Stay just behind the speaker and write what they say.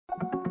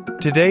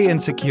Today in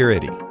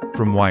Security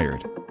from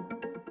Wired.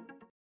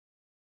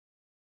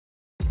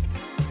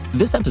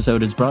 This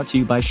episode is brought to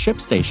you by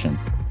ShipStation.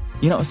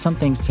 You know, some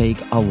things take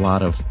a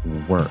lot of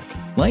work,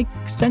 like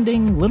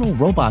sending little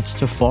robots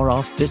to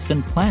far-off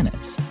distant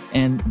planets.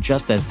 And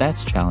just as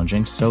that's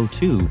challenging, so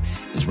too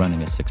is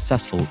running a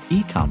successful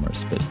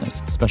e-commerce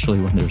business, especially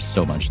when there's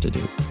so much to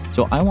do.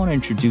 So I want to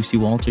introduce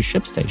you all to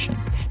ShipStation.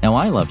 Now,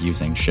 I love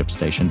using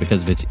ShipStation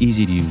because of its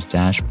easy-to-use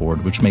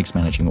dashboard, which makes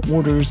managing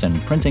orders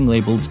and printing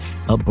labels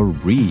a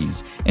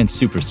breeze and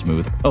super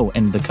smooth. Oh,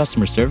 and the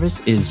customer service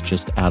is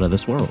just out of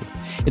this world.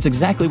 It's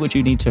exactly what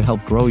you need to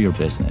help grow your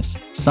business.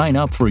 Sign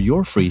up for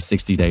your free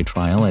 60-day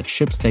trial at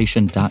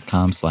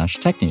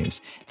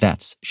shipstation.com/technews.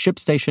 That's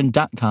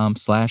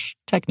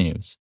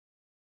shipstation.com/technews.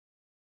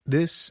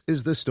 This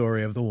is the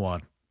story of the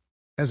one.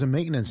 As a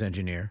maintenance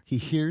engineer, he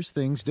hears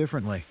things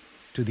differently.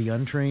 To the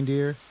untrained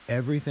ear,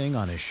 everything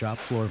on his shop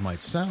floor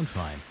might sound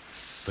fine,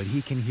 but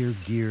he can hear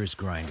gears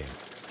grinding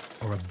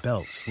or a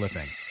belt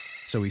slipping.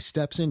 So he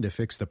steps in to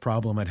fix the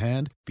problem at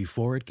hand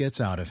before it gets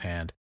out of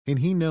hand. And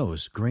he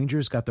knows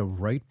Grainger's got the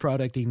right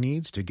product he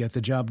needs to get the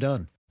job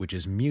done, which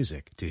is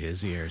music to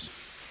his ears.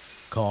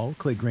 Call,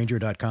 click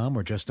Grainger.com,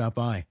 or just stop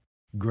by.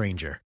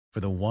 Grainger, for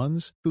the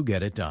ones who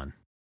get it done.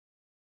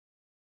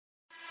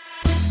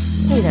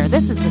 Hey there,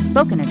 this is the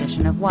spoken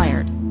edition of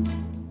Wired.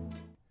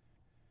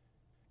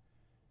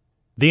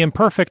 The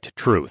Imperfect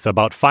Truth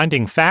About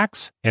Finding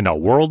Facts in a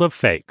World of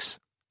Fakes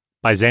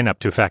by Zeynep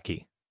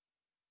Tufekci.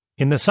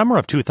 In the summer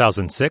of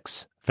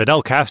 2006,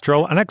 Fidel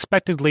Castro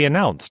unexpectedly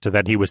announced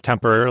that he was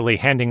temporarily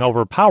handing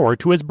over power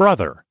to his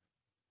brother.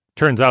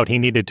 Turns out he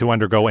needed to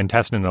undergo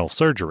intestinal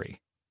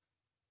surgery.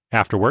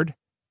 Afterward,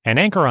 an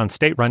anchor on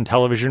state-run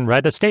television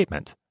read a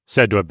statement,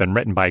 said to have been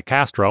written by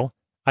Castro,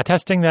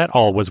 attesting that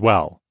all was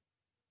well.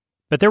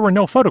 But there were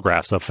no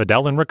photographs of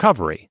Fidel in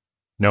recovery,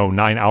 no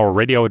 9-hour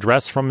radio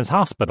address from his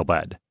hospital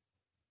bed.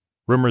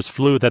 Rumors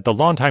flew that the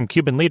longtime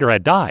Cuban leader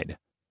had died.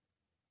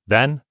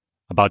 Then,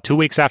 about 2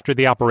 weeks after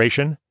the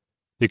operation,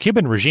 the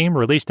Cuban regime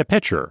released a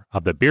picture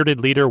of the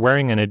bearded leader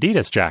wearing an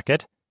Adidas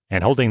jacket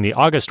and holding the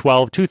August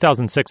 12,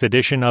 2006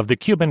 edition of the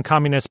Cuban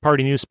Communist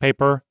Party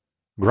newspaper,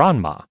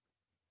 Granma.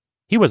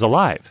 He was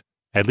alive,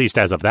 at least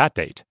as of that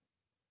date.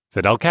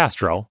 Fidel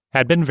Castro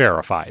had been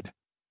verified.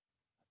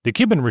 The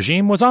Cuban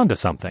regime was onto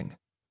something.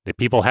 The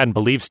people hadn't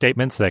believed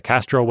statements that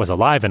Castro was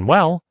alive and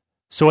well,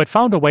 so it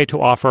found a way to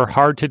offer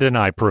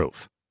hard-to-deny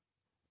proof.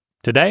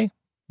 Today,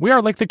 we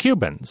are like the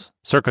Cubans,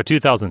 circa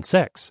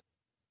 2006.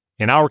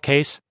 In our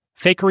case,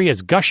 fakery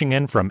is gushing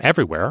in from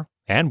everywhere,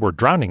 and we're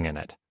drowning in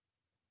it.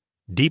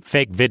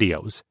 Deepfake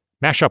videos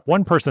mash up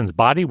one person's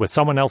body with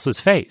someone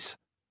else's face.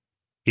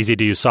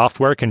 Easy-to-use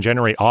software can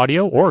generate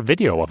audio or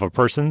video of a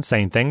person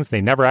saying things they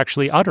never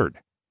actually uttered.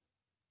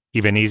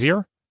 Even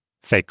easier,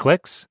 fake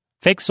clicks,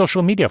 fake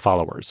social media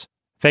followers,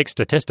 fake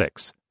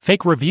statistics,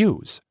 fake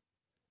reviews.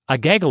 A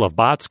gaggle of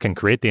bots can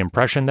create the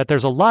impression that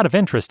there's a lot of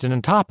interest in a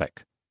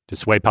topic, to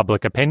sway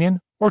public opinion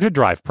or to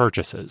drive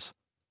purchases.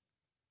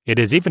 It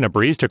is even a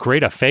breeze to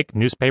create a fake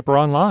newspaper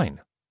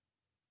online.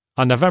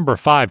 On November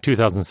 5,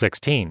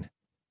 2016,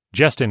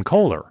 Justin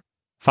Kohler,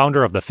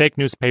 founder of the fake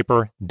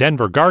newspaper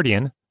Denver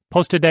Guardian,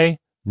 posted a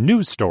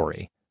news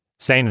story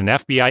saying an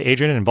FBI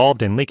agent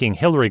involved in leaking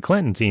Hillary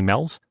Clinton's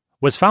emails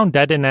was found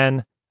dead in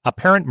an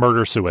apparent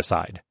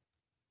murder-suicide.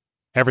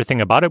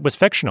 Everything about it was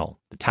fictional.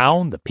 The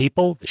town, the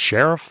people, the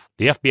sheriff,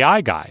 the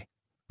FBI guy,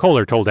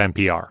 Kohler told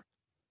NPR.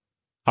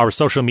 Our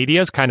social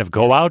medias kind of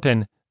go out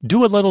and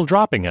do a little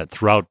dropping it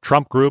throughout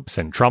Trump groups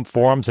and Trump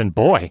forums, and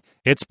boy,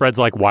 it spreads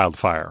like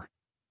wildfire.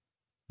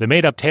 The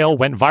made-up tale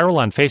went viral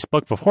on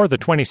Facebook before the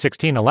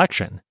 2016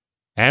 election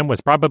and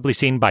was probably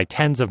seen by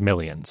tens of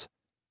millions.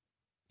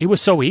 It was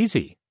so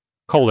easy,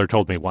 Kohler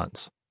told me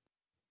once.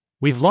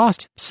 We've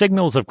lost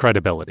signals of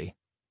credibility.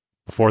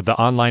 Before the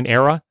online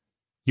era,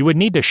 you would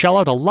need to shell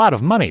out a lot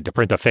of money to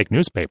print a fake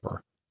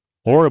newspaper,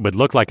 or it would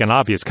look like an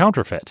obvious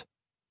counterfeit.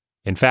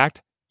 In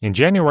fact, in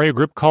January, a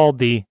group called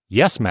the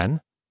Yes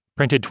Men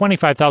printed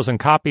 25,000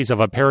 copies of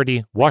a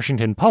parody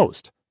Washington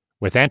Post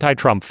with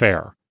anti-Trump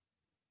fare.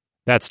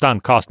 That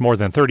stunt cost more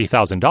than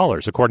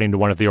 $30,000, according to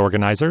one of the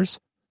organizers,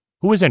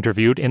 who was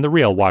interviewed in the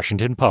real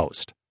Washington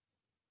Post.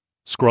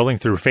 Scrolling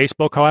through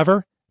Facebook,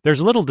 however,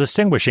 there's little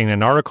distinguishing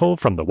an article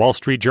from the Wall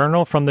Street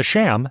Journal from the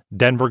sham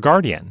Denver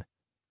Guardian.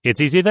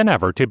 It's easier than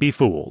ever to be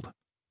fooled.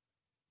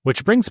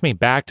 Which brings me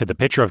back to the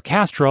picture of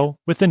Castro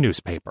with the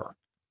newspaper.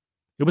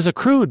 It was a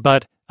crude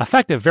but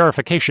effective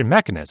verification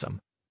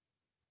mechanism.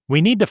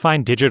 We need to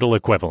find digital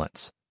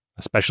equivalents,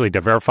 especially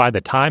to verify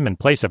the time and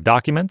place of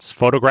documents,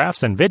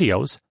 photographs, and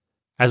videos,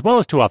 as well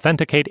as to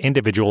authenticate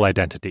individual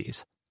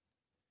identities.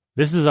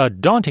 This is a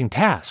daunting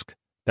task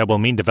that will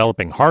mean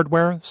developing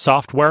hardware,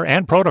 software,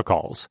 and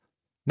protocols,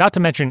 not to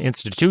mention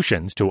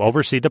institutions to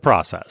oversee the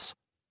process.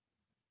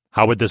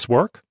 How would this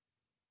work?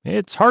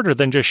 It's harder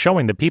than just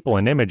showing the people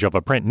an image of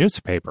a print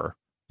newspaper,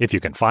 if you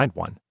can find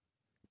one,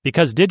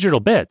 because digital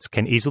bits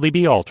can easily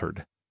be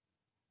altered.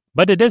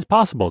 But it is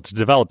possible to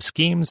develop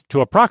schemes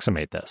to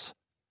approximate this.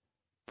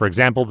 For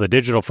example, the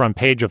digital front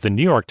page of the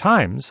New York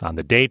Times on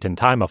the date and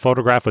time a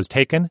photograph was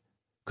taken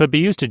could be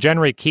used to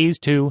generate keys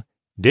to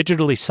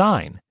digitally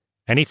sign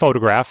any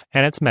photograph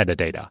and its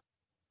metadata.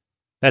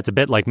 That's a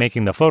bit like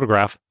making the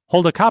photograph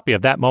hold a copy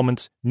of that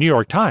moment's New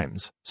York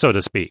Times, so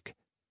to speak.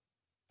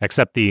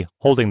 Except the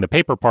holding the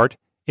paper part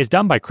is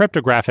done by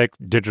cryptographic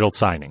digital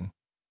signing.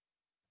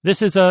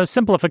 This is a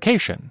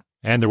simplification,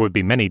 and there would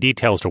be many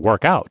details to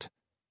work out.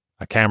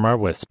 A camera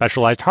with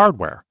specialized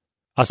hardware,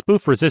 a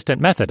spoof-resistant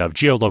method of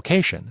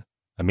geolocation,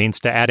 a means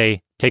to add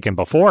a taken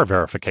before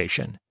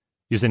verification,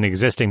 using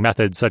existing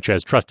methods such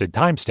as trusted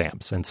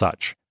timestamps and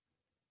such.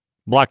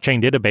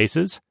 Blockchain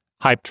databases,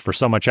 hyped for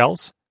so much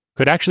else,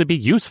 could actually be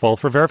useful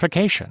for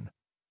verification.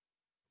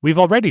 We've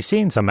already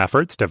seen some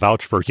efforts to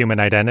vouch for human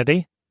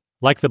identity,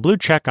 like the blue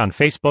check on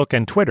Facebook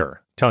and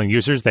Twitter, telling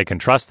users they can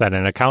trust that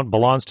an account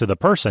belongs to the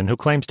person who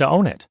claims to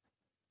own it.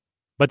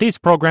 But these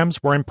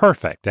programs were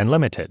imperfect and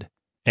limited,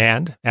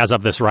 and, as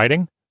of this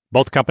writing,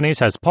 both companies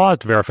has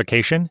paused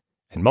verification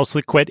and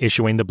mostly quit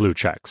issuing the blue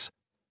checks,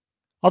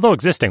 although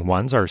existing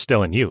ones are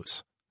still in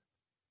use.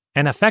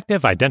 An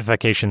effective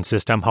identification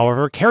system,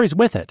 however, carries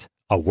with it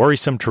a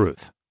worrisome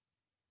truth.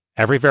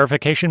 Every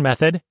verification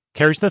method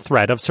carries the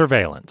threat of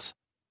surveillance.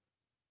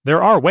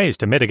 There are ways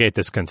to mitigate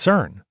this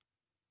concern.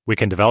 We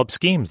can develop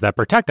schemes that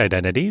protect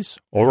identities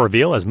or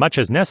reveal as much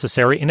as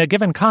necessary in a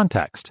given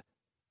context,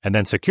 and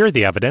then secure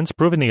the evidence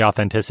proving the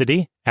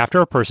authenticity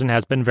after a person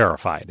has been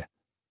verified.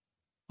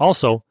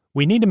 Also,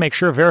 we need to make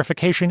sure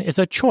verification is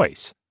a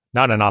choice,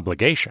 not an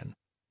obligation.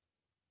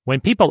 When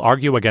people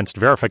argue against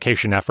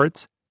verification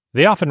efforts,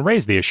 they often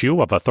raise the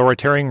issue of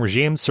authoritarian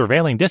regimes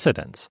surveilling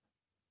dissidents.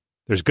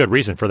 There's good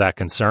reason for that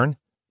concern,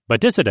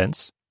 but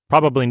dissidents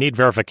probably need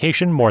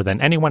verification more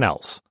than anyone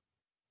else.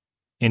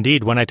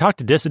 Indeed, when I talk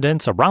to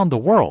dissidents around the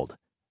world,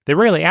 they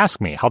rarely ask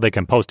me how they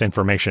can post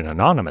information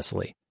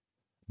anonymously,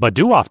 but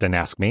do often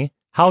ask me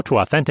how to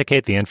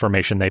authenticate the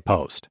information they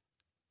post.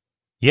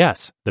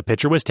 Yes, the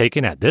picture was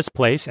taken at this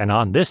place and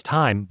on this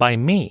time by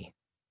me.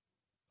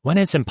 When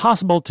it's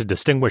impossible to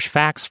distinguish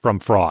facts from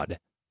fraud,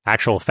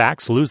 actual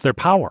facts lose their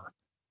power.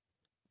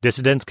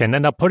 Dissidents can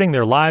end up putting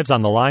their lives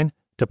on the line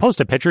to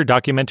post a picture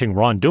documenting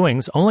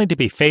wrongdoings only to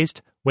be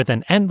faced with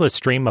an endless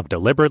stream of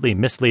deliberately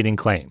misleading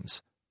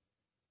claims.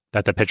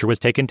 That the picture was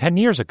taken 10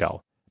 years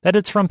ago, that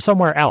it's from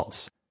somewhere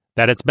else,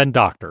 that it's been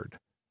doctored.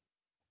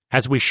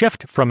 As we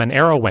shift from an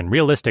era when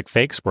realistic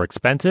fakes were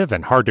expensive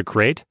and hard to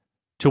create,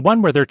 to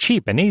one where they're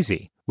cheap and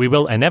easy, we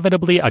will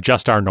inevitably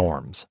adjust our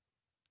norms.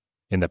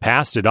 In the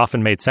past, it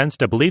often made sense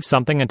to believe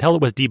something until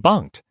it was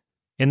debunked.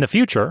 In the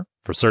future,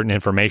 for certain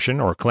information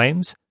or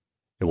claims,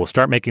 it will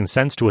start making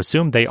sense to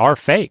assume they are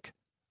fake,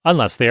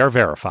 unless they are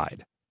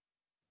verified.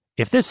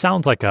 If this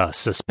sounds like a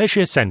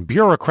suspicious and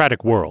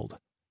bureaucratic world,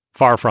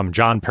 far from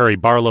John Perry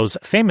Barlow's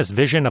famous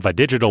vision of a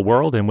digital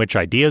world in which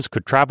ideas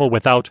could travel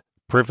without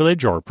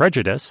privilege or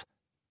prejudice,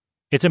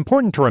 it's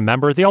important to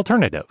remember the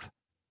alternative: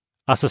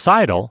 a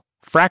societal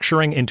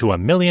fracturing into a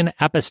million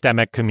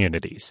epistemic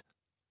communities,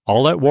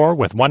 all at war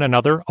with one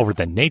another over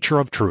the nature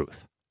of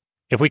truth.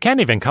 If we can't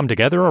even come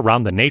together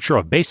around the nature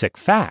of basic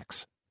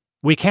facts,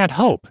 we can't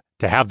hope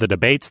to have the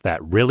debates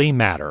that really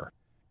matter.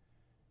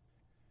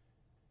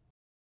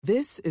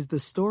 This is the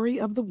story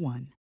of the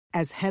one.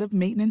 As head of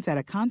maintenance at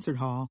a concert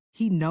hall,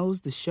 he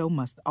knows the show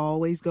must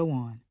always go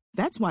on.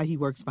 That's why he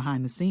works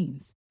behind the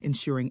scenes,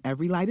 ensuring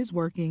every light is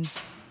working,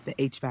 the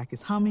HVAC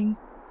is humming,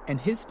 and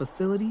his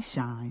facility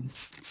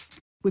shines.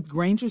 With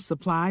Grainger's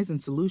supplies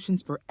and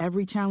solutions for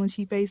every challenge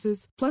he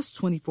faces, plus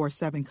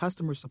 24/7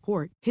 customer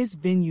support, his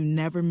venue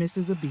never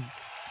misses a beat.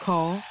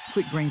 Call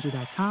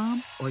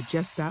quickgrainger.com or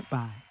just stop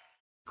by.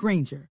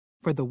 Grainger,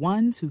 for the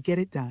ones who get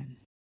it done.